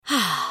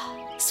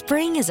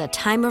Spring is a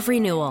time of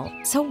renewal,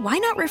 so why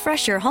not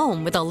refresh your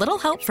home with a little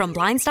help from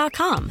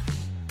Blinds.com?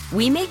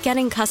 We make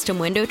getting custom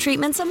window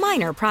treatments a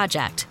minor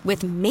project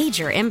with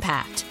major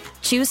impact.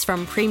 Choose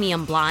from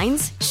premium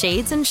blinds,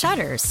 shades, and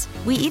shutters.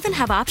 We even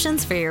have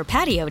options for your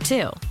patio,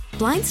 too.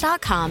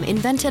 Blinds.com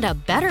invented a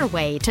better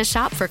way to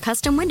shop for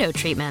custom window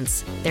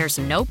treatments. There's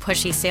no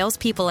pushy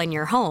salespeople in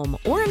your home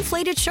or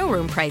inflated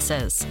showroom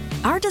prices.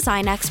 Our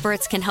design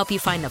experts can help you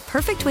find the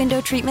perfect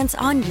window treatments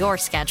on your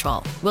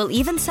schedule. We'll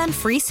even send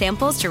free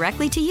samples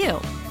directly to you.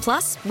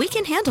 Plus, we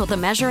can handle the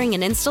measuring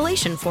and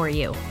installation for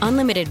you.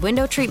 Unlimited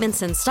window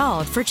treatments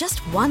installed for just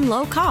one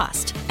low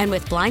cost. And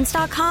with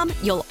Blinds.com,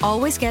 you'll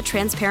always get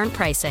transparent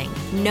pricing.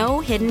 No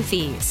hidden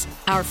fees.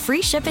 Our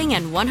free shipping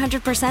and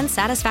 100%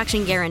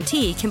 satisfaction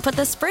guarantee can put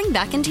the spring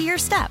back into your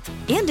step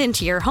and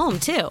into your home,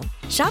 too.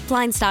 Shop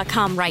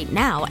Blinds.com right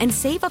now and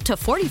save up to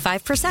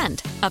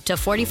 45%. Up to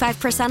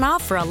 45%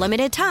 off for a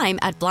limited time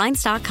at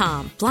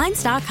Blinds.com.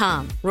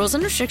 Blinds.com. Rules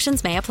and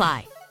restrictions may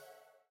apply.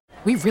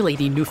 We really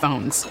need new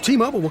phones.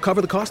 T-Mobile will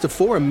cover the cost of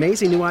 4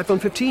 amazing new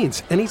iPhone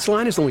 15s, and each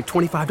line is only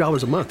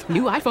 $25 a month.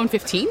 New iPhone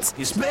 15s?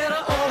 It's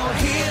better over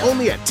here.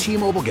 Only at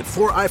T-Mobile, get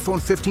 4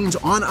 iPhone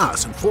 15s on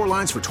us and 4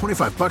 lines for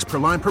 $25 per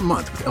line per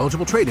month with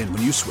eligible trade-in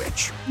when you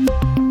switch.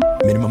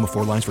 Minimum of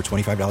 4 lines for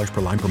 $25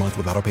 per line per month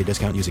with autopay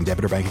discount using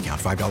debit or bank account.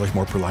 $5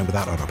 more per line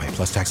without autopay,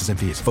 plus taxes and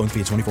fees. Phone fee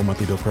at 24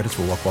 monthly bill credits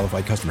for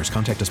well-qualified customers.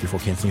 Contact us before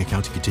canceling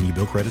account to continue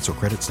bill credits or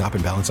credit stop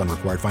and balance on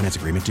required finance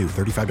agreement due.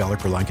 $35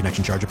 per line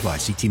connection charge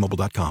applies. See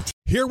T-Mobile.com.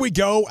 Here we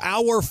go.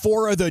 Hour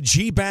 4 of the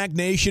G-Bag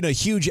Nation. A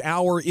huge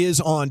hour is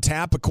on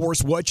tap. Of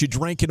course, what you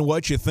drinking,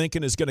 what you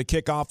thinking is going to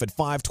kick off at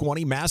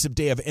 5:20. Massive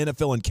day of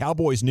NFL and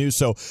Cowboys news.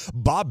 So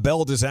Bob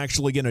Belt is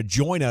actually going to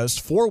join us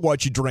for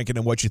what you drinking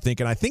and what you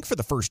thinking, I think for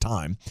the first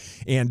time.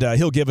 And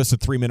he'll give us a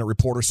 3-minute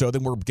report or so.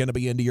 Then we're going to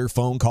be into your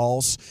phone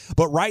calls.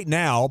 But right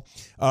now,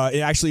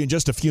 actually in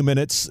just a few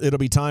minutes, it'll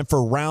be time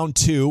for round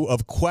 2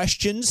 of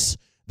questions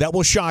that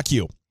will shock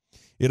you.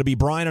 It'll be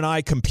Brian and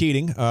I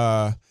competing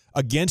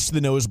against the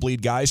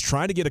Nosebleed guys,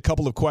 trying to get a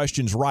couple of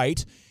questions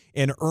right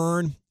and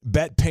earn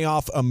bet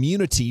payoff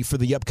immunity for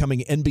the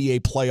upcoming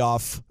NBA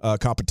playoff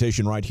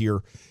competition right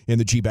here in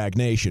the G-Bag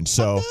Nation.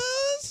 So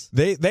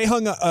they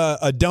hung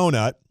a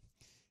donut,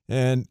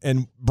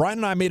 and Brian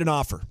and I made an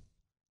offer.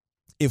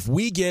 If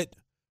we get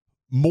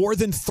more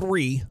than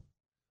 3,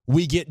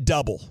 we get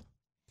double.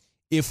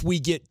 If we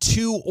get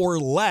 2 or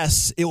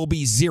less, it will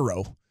be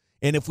 0.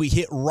 And if we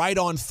hit right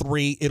on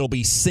 3, it'll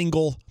be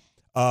single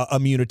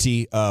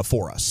immunity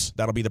for us.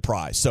 That'll be the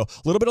prize. So a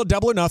little bit of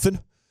double or nothing.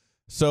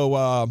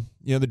 So,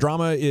 the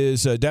drama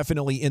is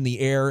definitely in the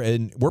air,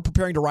 and we're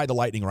preparing to ride the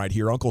lightning right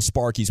here. Uncle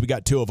Sparky's, we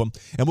got 2 of them,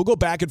 and we'll go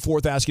back and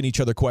forth asking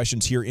each other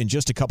questions here in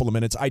just a couple of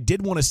minutes. I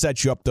did want to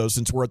set you up, though,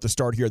 since we're at the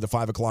start here at the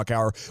 5 o'clock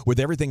hour with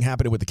everything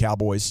happening with the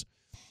Cowboys.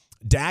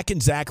 Dak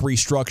and Zach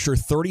restructure,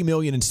 $30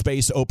 million in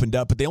space opened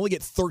up, but they only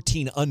get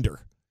 13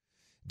 under.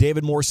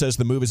 David Moore says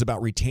the move is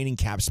about retaining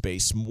cap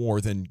space more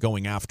than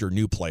going after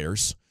new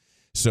players.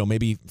 So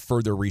maybe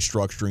further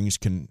restructurings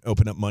can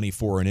open up money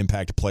for an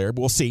impact player, but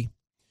we'll see.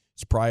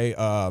 It's probably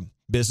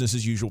business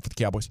as usual for the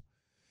Cowboys.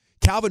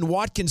 Calvin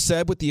Watkins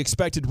said with the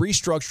expected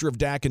restructure of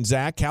Dak and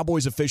Zach,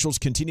 Cowboys officials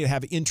continue to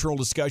have internal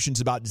discussions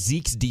about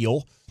Zeke's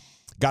deal.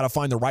 Got to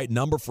find the right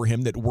number for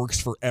him that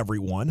works for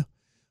everyone.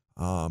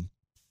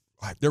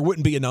 There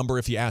wouldn't be a number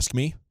if you ask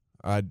me.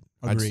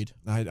 Agreed.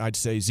 I'd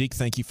say, Zeke,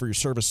 thank you for your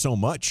service so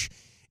much.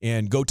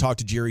 And go talk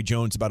to Jerry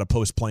Jones about a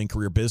post-playing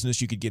career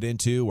business you could get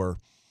into, or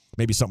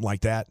maybe something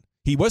like that.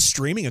 He was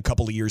streaming a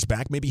couple of years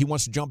back. Maybe he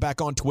wants to jump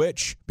back on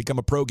Twitch, become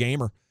a pro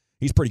gamer.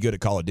 He's pretty good at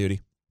Call of Duty.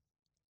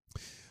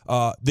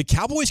 The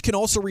Cowboys can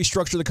also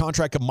restructure the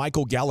contract of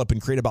Michael Gallup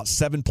and create about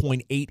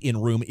 7.8 in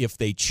room if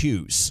they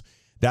choose.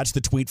 That's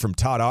the tweet from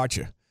Todd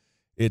Archer.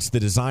 It's the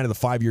design of the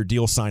 5-year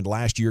deal signed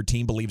last year.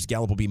 Team believes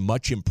Gallup will be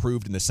much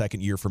improved in the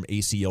second year from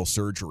ACL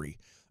surgery.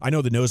 I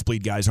know the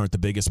Nosebleed guys aren't the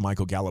biggest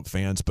Michael Gallup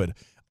fans, but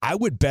I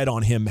would bet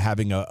on him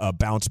having a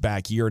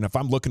bounce-back year. And if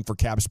I'm looking for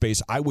cap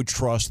space, I would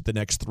trust that the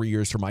next 3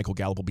 years for Michael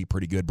Gallup will be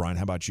pretty good. Brian,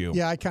 how about you?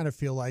 Yeah, I kind of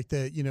feel like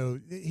that,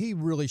 he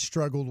really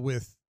struggled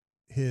with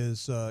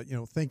his,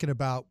 thinking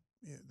about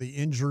the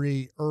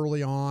injury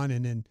early on,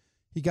 and then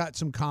he got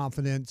some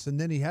confidence, and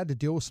then he had to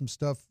deal with some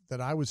stuff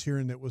that I was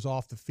hearing that was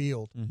off the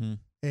field. Mm-hmm.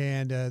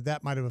 And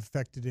that might have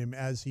affected him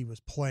as he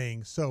was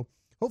playing. So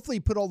hopefully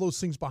he put all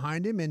those things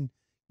behind him, and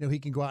he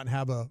can go out and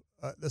have a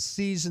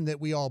season that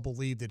we all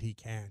believe that he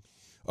can.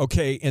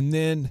 Okay, and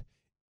then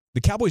the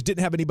Cowboys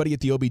didn't have anybody at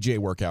the OBJ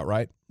workout,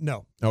 right?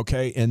 No.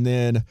 Okay, and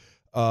then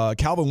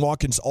Calvin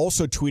Watkins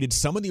also tweeted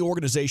some of the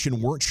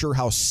organization weren't sure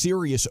how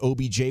serious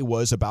OBJ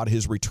was about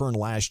his return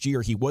last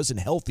year. He wasn't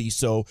healthy,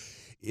 so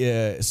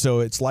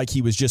it's like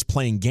he was just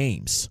playing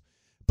games.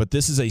 But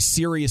this is a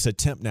serious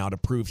attempt now to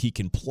prove he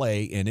can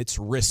play, and it's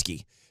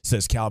risky,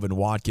 says Calvin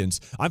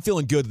Watkins. I'm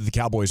feeling good that the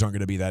Cowboys aren't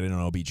going to be that in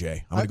on OBJ.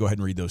 I'm going to go ahead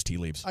and read those tea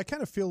leaves. I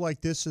kind of feel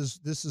like this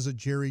is a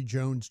Jerry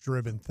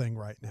Jones-driven thing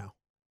right now.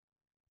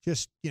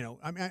 Just,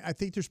 I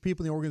think there's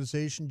people in the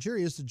organization.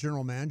 Jerry is the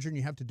general manager, and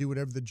you have to do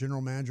whatever the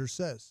general manager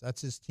says.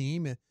 That's his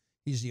team.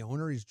 He's the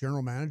owner. He's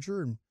general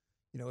manager, and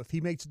if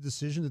he makes a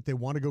decision that they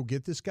want to go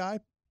get this guy,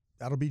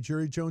 that'll be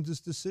Jerry Jones's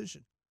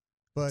decision.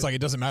 But It's like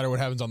it doesn't matter what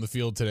happens on the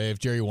field today. If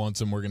Jerry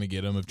wants him, we're going to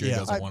get him. If Jerry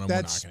doesn't want him, we're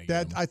not going to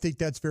get him. I think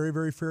that's very,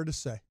 very fair to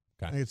say.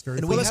 I think it's very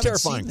And fair. we that's haven't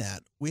terrifying. seen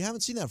that. We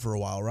haven't seen that for a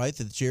while, right?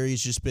 That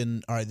Jerry's just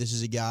been, all right, this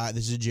is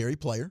a Jerry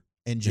player.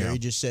 And Jerry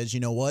just says, you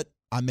know what?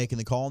 I'm making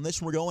the call on this,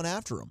 and we're going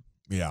after him.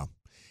 Yeah.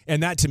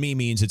 And that to me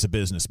means it's a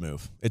business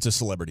move. It's a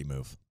celebrity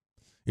move.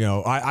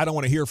 I don't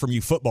want to hear from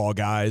you football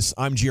guys.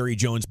 I'm Jerry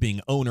Jones being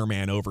owner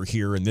man over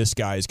here, and this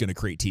guy is going to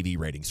create TV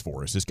ratings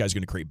for us. This guy's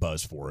going to create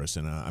buzz for us.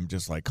 And I'm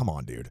just like, come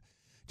on, dude.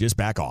 Just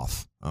back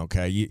off,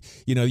 okay?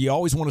 You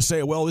always want to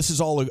say, well, this is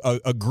all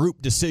a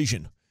group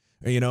decision.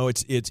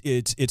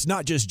 It's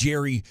not just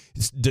Jerry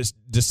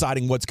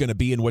deciding what's going to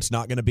be and what's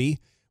not going to be.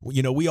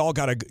 We all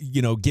got to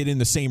get in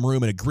the same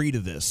room and agree to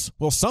this.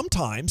 Well,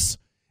 sometimes,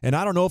 and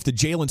I don't know if the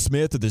Jalen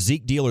Smith or the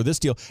Zeke deal or this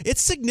deal,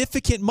 it's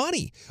significant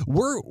money.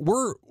 We're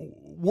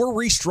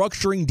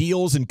restructuring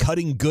deals and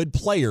cutting good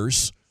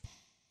players.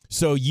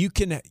 So you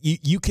can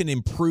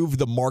improve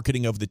the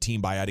marketing of the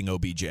team by adding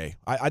OBJ.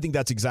 I think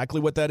that's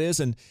exactly what that is.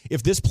 And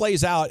if this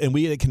plays out and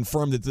we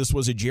confirm that this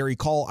was a Jerry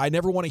call, I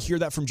never want to hear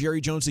that from Jerry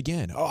Jones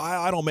again. Oh,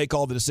 I don't make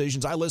all the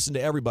decisions. I listen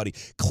to everybody.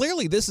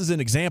 Clearly, this is an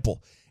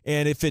example.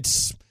 And if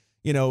it's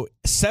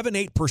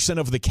 7-8%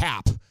 of the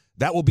cap,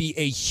 that will be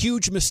a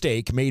huge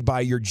mistake made by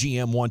your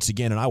GM once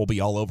again, and I will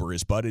be all over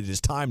his butt. It is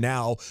time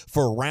now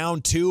for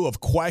round 2 of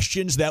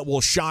questions that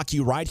will shock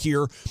you right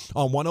here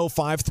on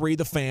 105.3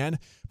 The Fan.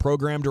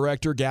 Program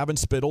Director Gavin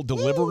Spittle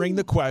delivering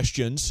the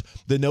questions.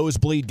 The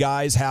nosebleed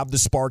guys have the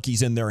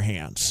Sparkies in their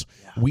hands.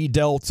 Yeah. We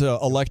dealt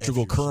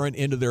electrical current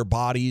into their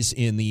bodies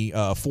in the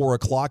 4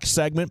 o'clock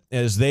segment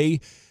as they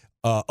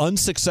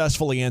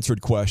unsuccessfully answered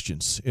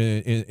questions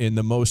in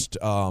the most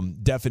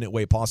definite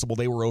way possible.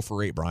 They were 0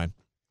 for 8, Brian.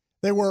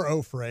 They were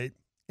 0 for 8,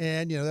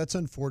 and, that's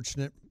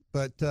unfortunate.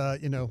 But,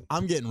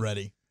 I'm getting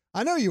ready.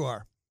 I know you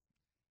are.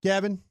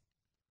 Gavin,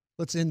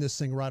 let's end this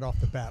thing right off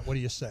the bat. What do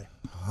you say?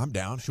 I'm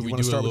down. Should we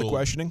do start a with the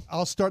questioning?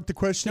 I'll start the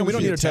questioning. No, we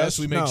don't need a test.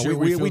 We make sure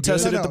we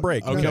test it good? at the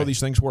break. No, We no. know these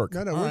things work.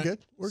 No, All we're right. good.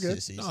 We're good.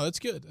 Sissies. No, that's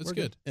good. That's We're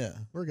good. Yeah.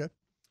 We're good.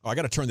 Oh, I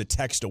got to turn the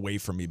text away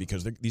from me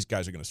because these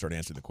guys are going to start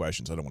answering the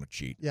questions. I don't want to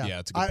cheat. Yeah, Yeah,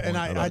 it's a good point. And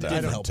How about that?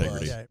 I don't Help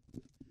Integrity. us. Yeah.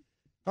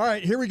 All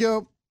right, here we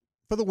go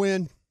for the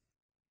win.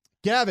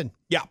 Gavin.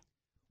 Yeah.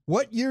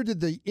 What year did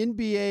the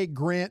NBA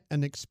grant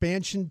an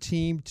expansion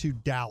team to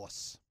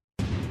Dallas?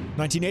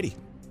 1980.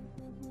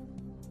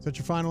 Is that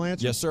your final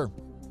answer? Yes, sir.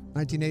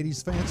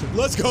 1980's answer.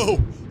 Let's go.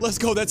 Let's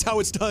go. That's how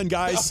it's done,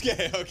 guys.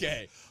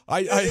 Okay.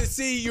 I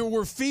See,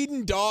 we're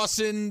feeding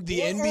Dawson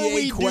the What are we NBA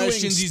doing,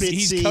 questions.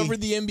 He's Spitzy?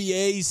 covered the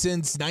NBA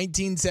since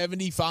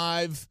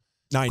 1975. Of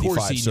 95,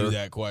 course he sir. knew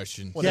that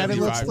question. Gavin,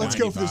 75, let's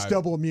go for this 95.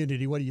 double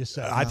immunity. What do you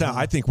say?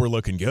 I think we're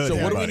looking good. So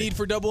what do we buddy. need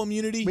for double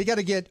immunity? We got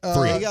to get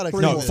 3. We gotta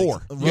three go No, more. with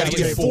 4. it. You got to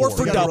get 4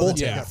 for We gotta roll double, the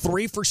tape. Yeah.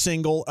 3 for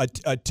single.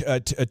 A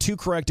 2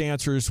 correct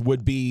answers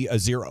would be a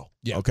 0.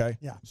 Yeah. Okay.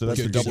 Yeah. So that's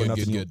Good, the double good,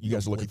 nothing good. you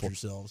guys are looking Believe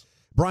for. yourselves.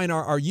 Brian,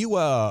 are you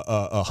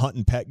a hunt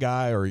and pet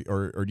guy, or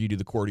do you do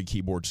the QWERTY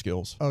keyboard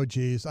skills? Oh,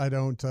 geez. I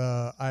don't.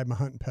 I'm a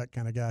hunt and pet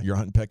kind of guy. You're a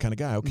hunt and pet kind of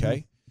guy.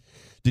 Okay.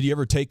 Did you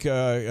ever take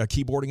a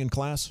keyboarding in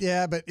class?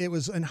 Yeah, but it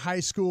was in high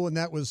school, and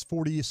that was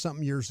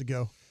 40-something years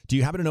ago. Do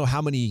you happen to know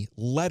how many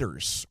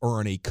letters are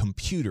on a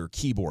computer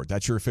keyboard?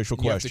 That's your official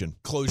You have to question.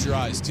 close your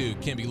eyes too.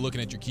 Can't be looking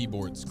at your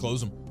keyboards.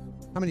 Close them.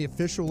 How many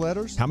official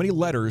letters? How many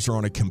letters are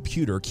on a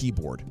computer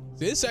keyboard?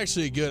 This is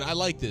actually a good. I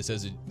like this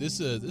this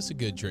is a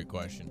good trick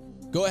question.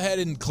 Go ahead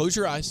and close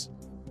your eyes.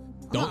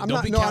 Don't be No,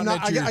 I'm counting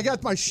not. at your. I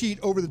got my sheet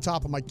over the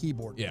top of my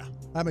keyboard. Yeah,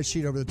 I have my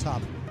sheet over the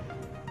top.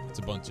 it's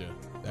a bunch of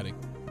that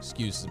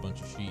excuse is a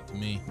bunch of sheet to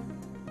me.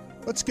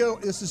 Let's go.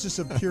 This is just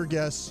a pure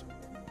guess.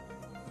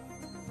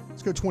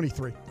 Let's go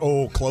 23.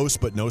 Oh, close,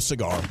 but no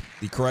cigar.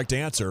 The correct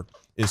answer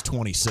is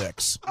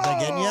 26. Is that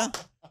getting you?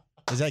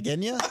 Is that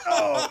getting you?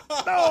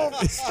 No,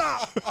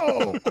 stop.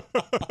 Oh.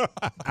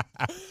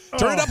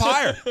 Turn it up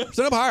higher. Turn it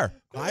up higher.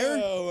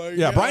 Higher? Oh my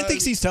Yeah, Brian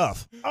thinks he's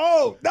tough.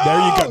 Oh, no. There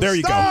you go. There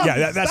you stop, go.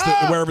 Yeah, that's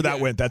stop. wherever that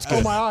went. That's Oh,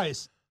 good. my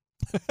eyes.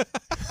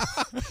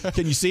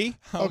 Can you see?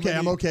 Okay,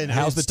 I'm okay now.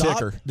 How's the Stop.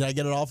 ticker? Did I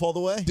get it off all the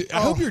way? Dude,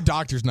 I hope your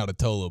doctor's not a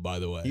Tolo, by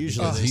the way.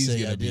 Usually because they he's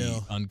say gonna I be do.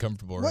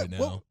 uncomfortable right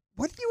now.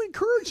 What are you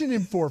encouraging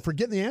him for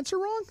getting the answer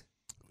wrong?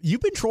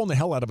 You've been trolling the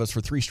hell out of us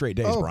for 3 straight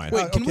days, Oh, Brian.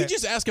 Wait, can we okay.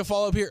 just ask a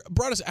follow up here?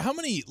 Broadus, how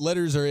many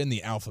letters are in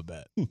the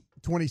alphabet?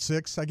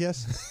 26, I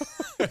guess.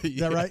 Is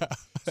that right?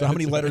 So how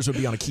many letters would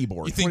be on a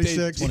keyboard? You think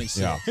 26.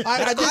 Yeah.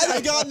 I I'd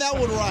have gotten that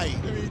one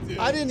right.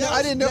 I didn't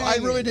know. I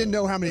really didn't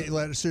know how many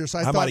letters.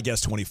 Seriously, I might have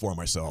guessed 24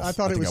 myself. I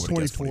thought it think was I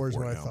would've guessed 24 is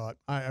what I now. thought.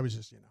 I was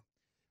just, All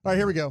right,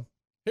 here we go.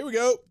 Here we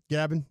go.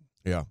 Gavin,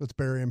 Yeah, let's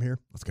bury him here.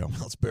 let's go.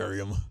 Let's bury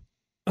him.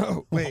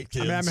 Oh, wait.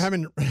 kids. I'm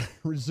having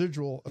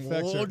residual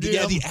effects Oh, here. dear.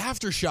 Yeah, the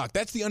aftershock.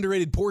 That's the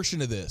underrated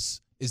portion of this.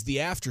 Is the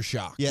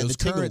aftershock. Yeah, Those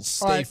the tingles.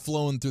 currents All stay right.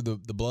 flowing through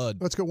the blood.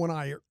 Let's go one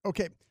eye here.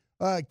 Okay.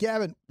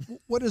 Gavin,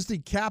 what is the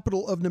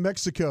capital of New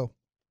Mexico?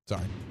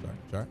 Sorry.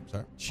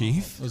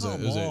 Chief? It was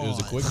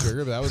a quick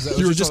trigger, but that was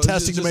You were a just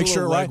testing to make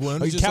sure, right?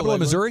 Wound. Are you Just a capital of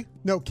leg wound. Missouri?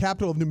 No,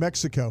 capital of New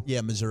Mexico.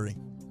 Yeah, Missouri.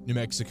 New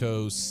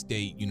Mexico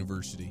State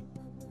University.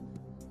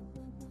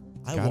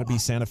 Got to be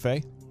Santa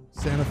Fe.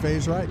 Santa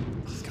Fe's right.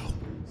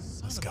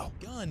 Let's go.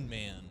 Gun,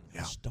 man.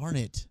 Yeah. Darn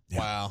it. Yeah.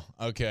 Wow.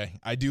 Okay.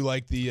 I do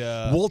like the.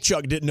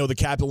 Woolchuck didn't know the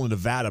capital of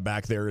Nevada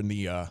back there in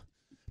the.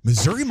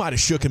 Missouri might have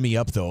shooken me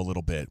up, though, a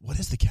little bit. What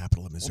is the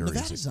capital of Missouri? Well,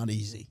 Nevada's not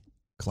easy.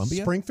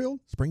 Columbia?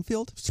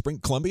 Springfield?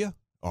 Columbia?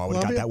 Oh, I would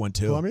have got that one,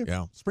 too. Columbia?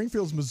 Yeah.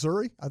 Springfield's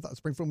Missouri? I thought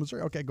Springfield,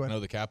 Missouri. Okay, go I ahead. know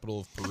the capital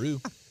of Peru.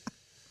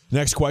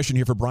 Next question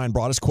here for Brian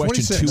Broaddus.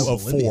 Question 26. 2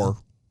 of 4.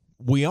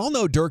 We all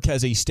know Dirk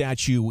has a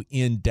statue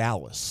in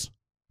Dallas,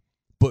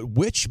 but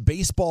which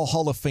baseball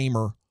Hall of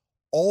Famer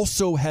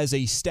also has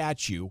a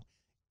statue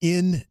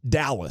in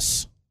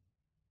Dallas?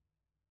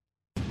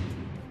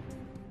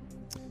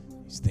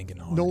 He's thinking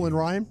hard. Nolan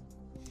Ryan?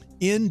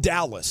 In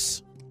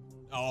Dallas.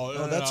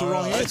 Oh, that's the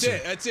wrong answer.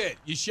 That's it.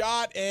 You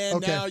shot,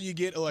 and now you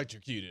get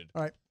electrocuted.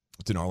 All right.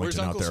 It's in Arlington Where's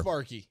out Uncle there.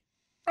 Sparky?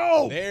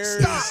 Oh,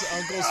 There's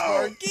Uncle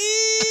Sparky.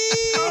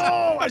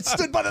 Oh, I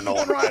stood by the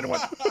Nolan Ryan one.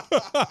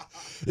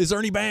 Is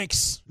Ernie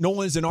Banks.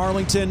 Nolan's in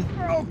Arlington.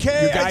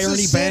 Okay, Your guy it's the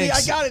Ernie city.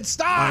 Banks. I got it.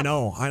 Stop. I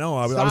know. I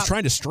was Stop.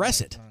 trying to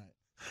stress it.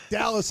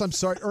 Dallas, I'm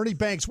sorry. Ernie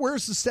Banks.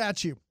 Where's the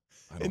statue?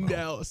 In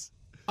Dallas.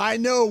 I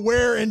know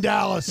where in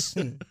Dallas.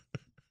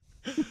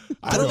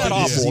 I don't know.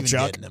 Awful,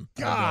 Chuck.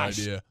 Gosh.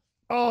 No idea.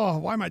 Oh,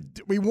 why am I?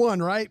 We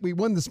won, right? We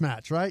won this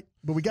match, right?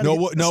 But we got No,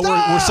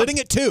 we're sitting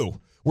at 2.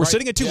 We're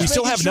sitting at 2. Yeah. We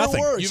still Just have making sure it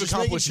nothing. works. You've Just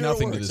accomplished making sure it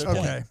nothing to works. this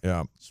Okay. point.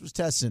 Yeah. This was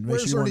testing. Make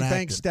Where's sure you Ernie weren't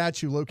Banks' acting.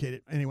 statue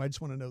located? Anyway, I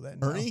just want to know that.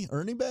 now.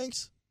 Ernie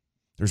Banks?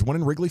 There's one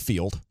in Wrigley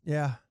Field.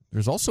 Yeah.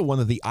 There's also one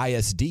that the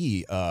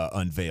ISD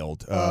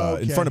unveiled in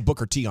Okay. front of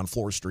Booker T on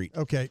Floor Street.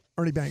 Okay.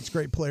 Ernie Banks,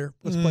 great player.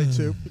 Let's play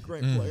 2.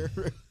 Great player.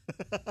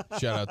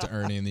 Shout out to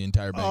Ernie and the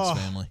entire Banks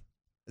family.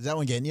 Is that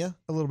one getting you?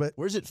 A little bit.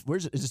 Where's it?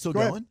 Is it still Go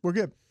ahead. going? We're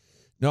good.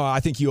 No, I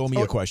think you owe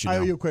me a question. I owe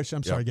now. you a question.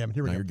 I'm sorry, Yep. Gavin.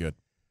 Here we No, go. you're good.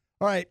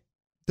 All right.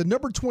 The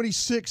number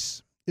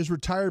 26 is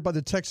retired by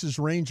the Texas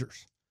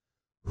Rangers.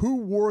 Who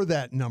wore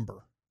that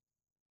number?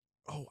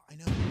 Oh, I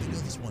know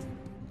this one.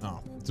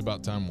 Oh, it's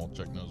about time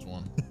Wolchuk knows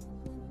one.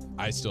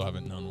 I still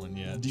haven't known one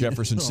yet.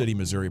 Jefferson City,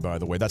 Missouri, by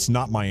the way. That's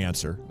not my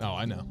answer. No,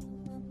 I know.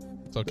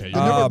 It's okay.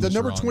 The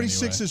number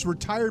 26 is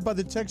retired by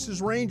the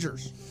Texas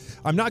Rangers.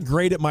 I'm not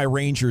great at my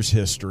Rangers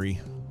history.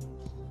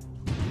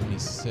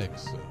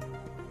 26.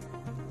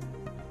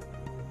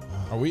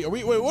 Are we?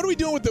 Wait, what are we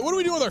doing with what are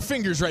we doing with our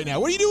fingers right now?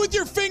 What are you doing with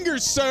your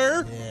fingers,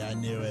 sir? Yeah, I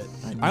knew it.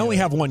 I only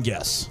have one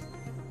guess.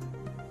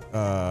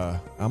 I'm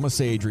going to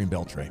say Adrian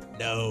Beltre.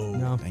 No.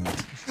 Dang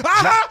it.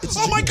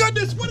 Oh my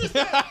goodness! What is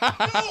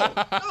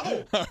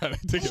that?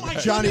 No!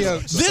 Johnny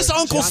Oates. This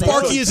Uncle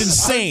Sparky is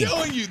insane. I'm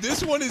telling you,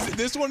 this one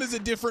is a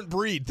different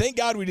breed. Thank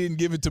God we didn't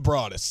give it to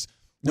Broaddus.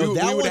 No, we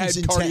that would have one's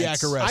had cardiac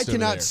intense. arrest. I over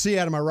cannot there. see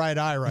out of my right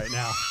eye right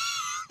now.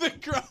 The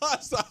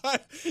cross-eyed.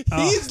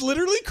 He's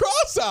literally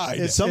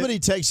cross-eyed. Somebody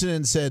texted in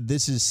and said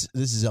this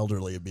is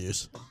elderly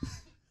abuse.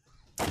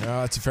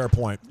 That's a fair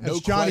point. That's No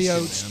Johnny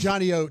question, Oates. man.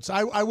 Johnny Oates.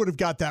 I would have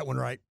got that one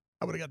right.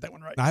 I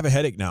have a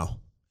headache now.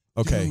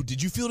 Okay. Dude,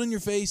 did you feel it in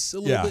your face a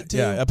little bit too?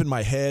 Yeah, up in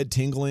my head,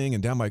 tingling,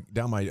 and down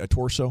my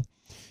torso.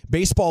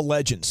 Baseball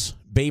legends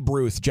Babe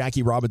Ruth,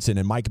 Jackie Robinson,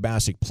 and Mike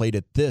Bassick played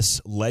at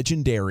this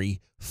legendary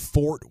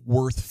Fort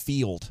Worth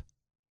Field.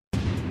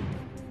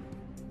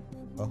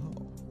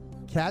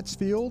 Cats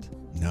Field?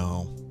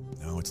 No,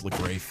 it's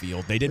LeGray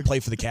Field. They did play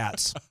for the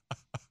Cats.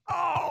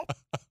 Oh!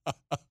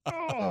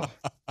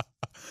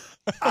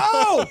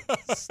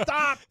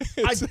 Stop!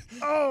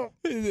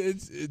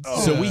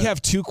 So we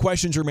have 2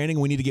 questions remaining.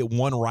 We need to get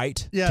one right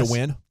to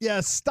win.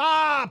 Yes,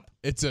 stop!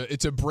 It's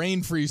a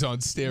brain freeze on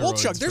steroids. Well,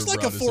 Chuck, there's for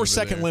like a Broaddus over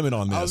 4-second there. limit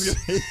on I was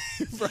this.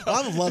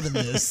 I'm loving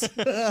this.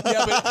 Yeah,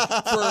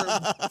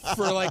 but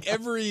for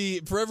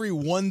every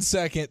 1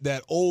 second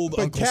that old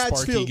But Uncle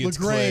Cats Sparky Field, gets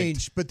LaGrange,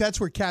 clicked. but that's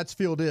where Cats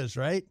Field is,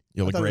 right?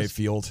 Yeah, I thought it LeGray was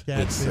Field.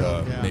 Cats It's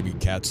Field, yeah. maybe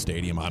Cats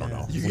Stadium. I don't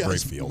know. You LeGray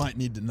guys Field. might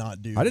need to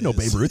not do I didn't know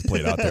this. Babe Ruth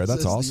played out there.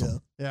 That's awesome.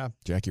 Yeah.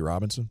 Jackie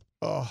Robinson.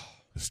 Oh,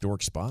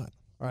 Historic spot.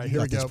 all right, You here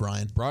we got this, go.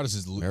 Brian. Broaddus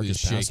is America's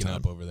shaking pastime.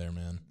 up over there,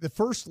 man. The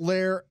first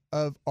layer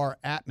of our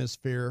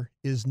atmosphere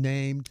is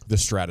named The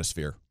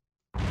stratosphere.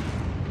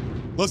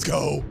 Let's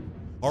go.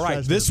 All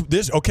right. Stratosphere.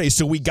 This okay,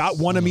 so we got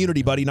one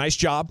immunity, buddy. Nice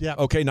job. Yep.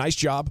 Okay, nice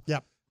job.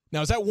 Yep.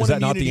 Now is that one Is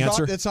that not immunity? the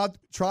answer? It's not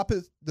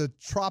the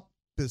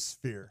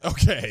troposphere.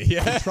 Okay,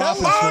 yeah.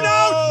 Troposphere.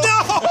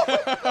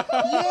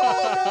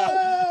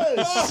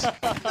 Yes!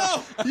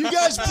 You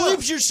guys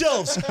bleeped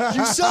yourselves.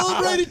 You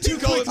celebrated too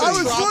quickly. I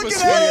was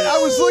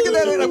looking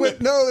at it. And I went,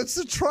 no, it's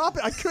the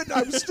tropic. I couldn't.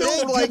 I was still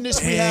Thank like,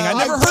 goodness we Dang, have. I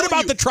never heard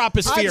about the I'm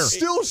troposphere.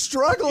 still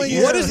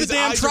struggling. What here. is the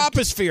damn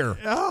troposphere?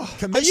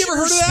 Have you ever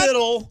heard of that?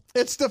 Spittle.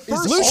 It's the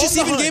first. Lucius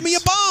even gave me a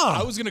bomb.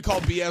 I was gonna call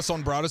BS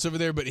on Broaddus over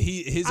there, but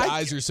his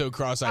eyes are so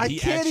cross-eyed. I He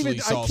can't actually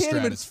even. saw I can't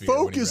even stratosphere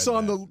when he focus read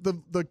on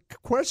that. the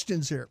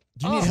questions here.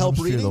 Do you need help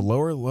reading? The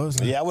lower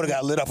lows. Yeah, I would have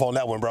got lit up on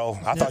that one, bro.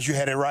 I thought you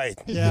had it right.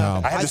 Yeah.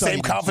 I had the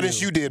same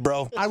confidence you did,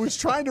 bro. I was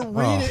trying to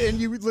read it, and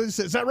you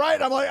said, "Is that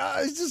right?" I'm like,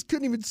 I just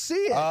couldn't even see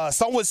it.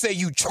 Some would say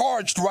you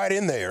charged right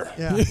in there.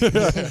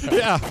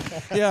 Yeah.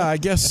 Yeah, I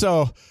guess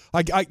so.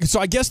 I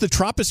guess the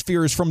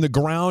troposphere is from the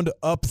ground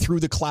up through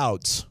the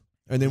clouds.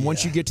 And then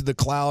once you get to the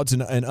clouds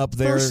and up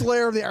there. First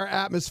layer of our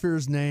atmosphere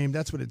is named.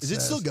 That's what it says. Is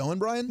it still going,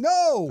 Brian?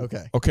 No.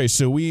 Okay. Okay,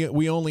 so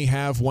we only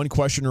have one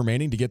question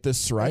remaining to get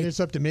this right. And it's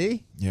up to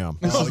me? Yeah.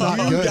 Oh, not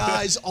you good.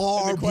 guys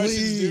are The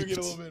questions do bleeped. get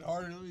a little bit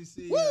harder. Let me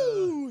see.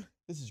 Woo!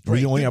 This is We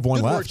great. only have one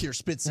Good left. work here,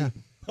 Spitzy.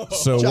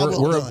 So Job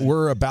well done.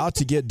 we're about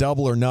to get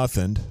double or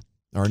nothing.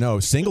 Or no,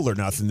 single or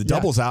nothing. The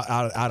double's out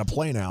of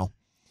play now.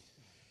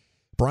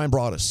 Brian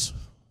brought us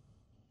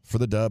for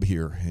the dub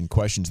here in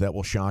questions that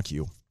will shock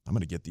you. I'm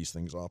going to get these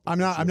things off. I'm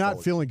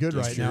not feeling good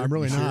right now. I'm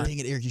really not. Dang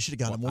it, Eric. You should have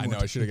got him one I more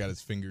know. I should have got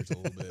his fingers a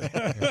little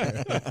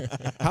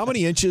bit. How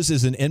many inches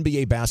is an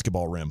NBA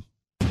basketball rim?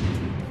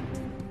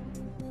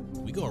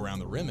 We go around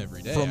the rim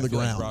every day. From I the feel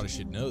ground. Like Broda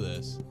should know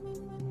this.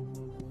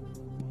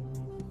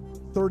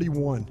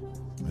 31.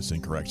 That's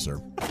incorrect,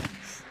 sir.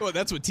 Well,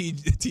 that's what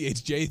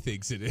THJ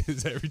thinks it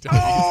is every time.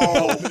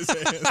 Oh!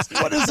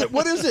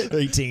 What is it?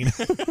 18.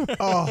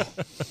 Oh.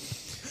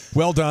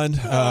 Well done.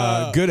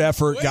 Good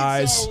effort, Wait,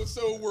 guys.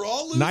 So we're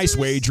all losers? Nice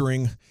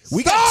wagering.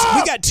 We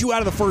got 2 out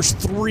of the first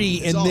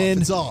 3, and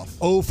then It's off.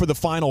 0 for the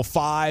final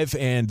 5,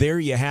 and there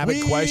you have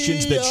it.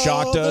 Questions that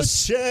shocked are the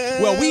us.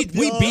 Well, we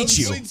beat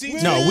you.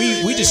 champions. No,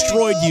 we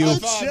destroyed you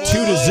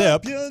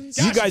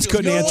 2-0. You guys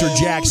couldn't answer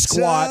jack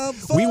squat.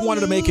 We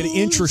wanted to make it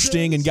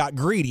interesting and got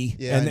greedy,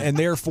 Yeah, I know. and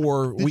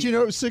therefore Did you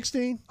know it was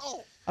 16?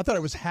 Oh. I thought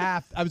it was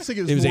half. I was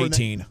thinking It was more than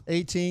 18.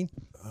 18?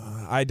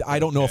 I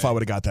don't know if I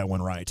would have got that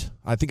one right.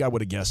 I think I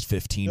would have guessed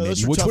 15 No,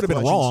 those maybe, are which tough would have been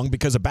questions. wrong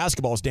because a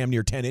basketball is damn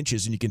near 10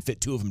 inches and you can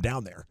fit 2 of them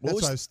down there. That's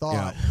what I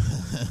thought.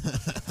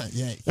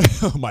 Yeah.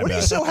 My What are you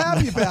bad. so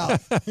happy about?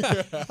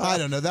 I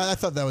don't know. I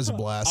thought that was a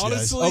blast, guys.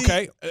 Honestly,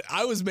 Okay.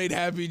 I was made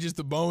happy just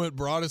the moment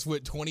Broadus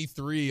went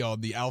 23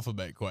 on the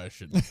alphabet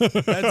question.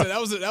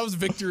 That was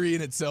victory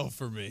in itself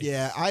for me.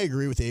 Yeah, I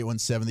agree with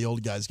 817. The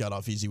old guys got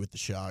off easy with the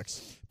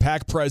shocks.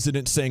 PAC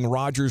president saying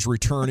Rodgers'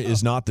 return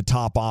is not the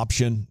top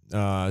option.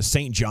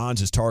 St.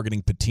 John's is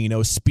targeting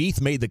Patino.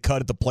 Spieth made the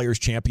cut at the Players'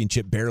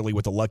 Championship barely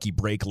with a lucky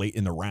break late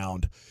in the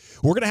round.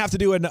 We're going to have to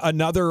do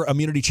another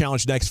immunity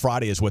challenge next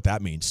Friday is what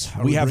that means.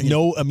 We have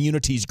no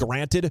immunities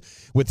granted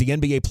with the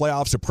NBA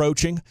playoffs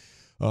approaching.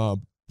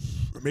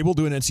 Maybe we'll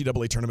do an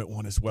NCAA tournament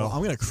one as well.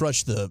 I'm going to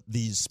crush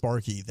these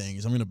Sparky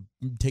things. I'm going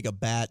to take a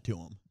bat to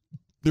them.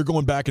 They're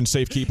going back in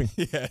safekeeping.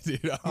 Yeah,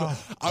 dude.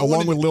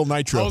 Along with Lil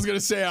Nitro. I was going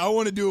to say, I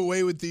want to do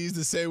away with these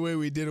the same way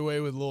we did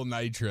away with Lil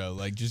Nitro.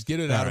 Like, just get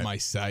it out of my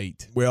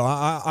sight. Well,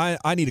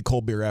 I need a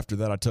cold beer after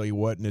that, I'll tell you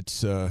what, and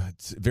it's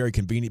very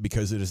convenient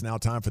because it is now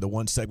time for the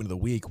one segment of the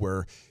week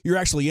where you're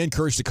actually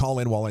encouraged to call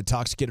in while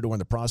intoxicated or in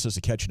the process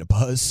of catching a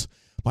buzz.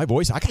 My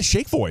voice, I got a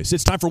shake voice.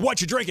 It's time for What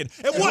You Drinking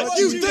and What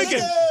You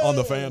Thinking on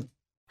The Fan.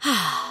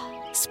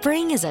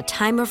 Spring is a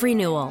time of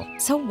renewal,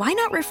 so why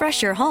not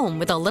refresh your home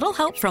with a little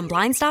help from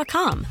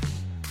Blinds.com?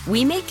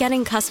 We make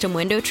getting custom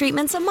window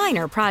treatments a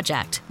minor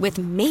project with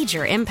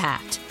major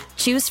impact.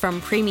 Choose from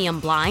premium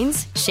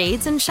blinds,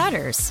 shades, and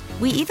shutters.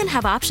 We even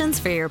have options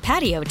for your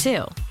patio,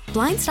 too.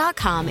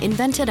 Blinds.com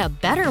invented a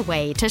better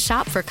way to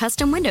shop for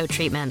custom window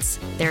treatments.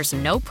 There's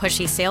no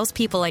pushy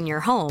salespeople in your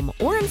home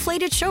or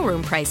inflated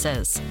showroom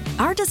prices.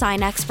 Our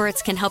design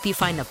experts can help you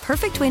find the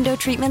perfect window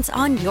treatments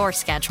on your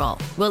schedule.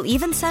 We'll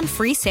even send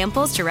free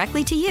samples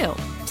directly to you.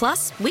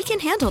 Plus, we can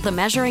handle the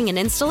measuring and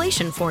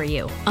installation for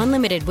you.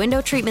 Unlimited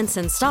window treatments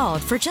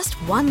installed for just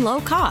one low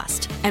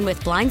cost. And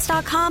with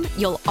Blinds.com,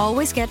 you'll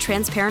always get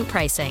transparent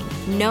pricing.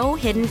 No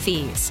hidden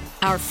fees.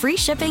 Our free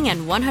shipping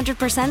and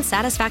 100%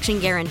 satisfaction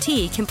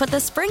guarantee can put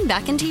the spring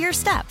back into your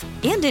step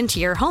and into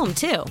your home,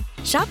 too.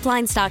 Shop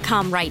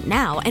Blinds.com right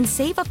now and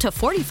save up to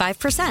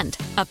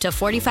 45%. Up to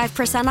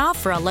 45% off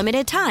for a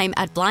limited time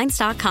at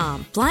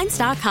Blinds.com.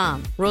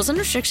 Blinds.com. Rules and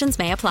restrictions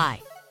may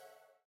apply.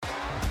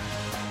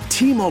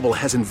 T-Mobile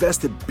has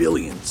invested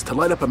billions to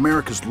light up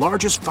America's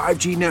largest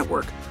 5G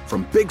network,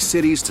 from big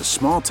cities to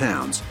small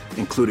towns,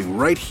 including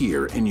right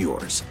here in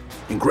yours.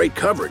 And great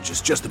coverage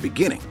is just the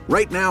beginning.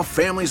 Right now,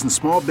 families and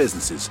small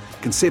businesses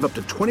can save up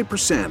to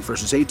 20%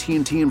 versus AT&T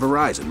and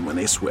Verizon when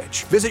they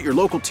switch. Visit your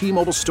local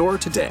T-Mobile store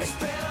today.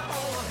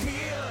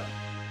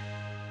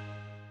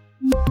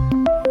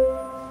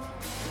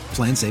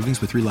 Plan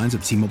savings with 3 lines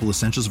of T-Mobile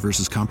Essentials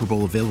versus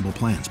comparable available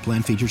plans.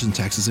 Plan features and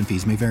taxes and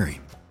fees may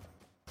vary.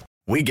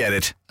 We get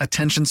it.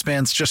 Attention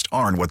spans just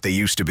aren't what they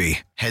used to be.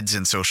 Heads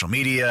in social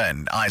media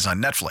and eyes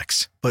on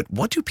Netflix. But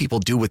what do people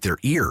do with their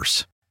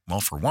ears?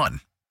 Well, for one,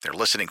 they're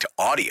listening to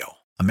audio.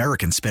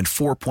 Americans spend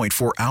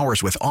 4.4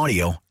 hours with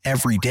audio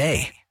every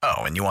day. Oh,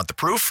 and you want the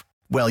proof?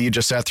 Well, you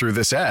just sat through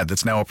this ad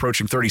that's now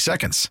approaching 30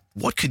 seconds.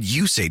 What could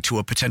you say to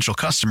a potential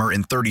customer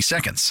in 30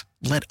 seconds?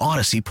 Let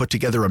Odyssey put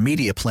together a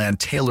media plan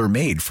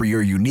tailor-made for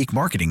your unique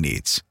marketing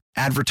needs.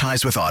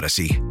 Advertise with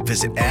Odyssey.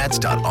 Visit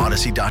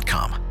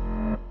ads.odyssey.com.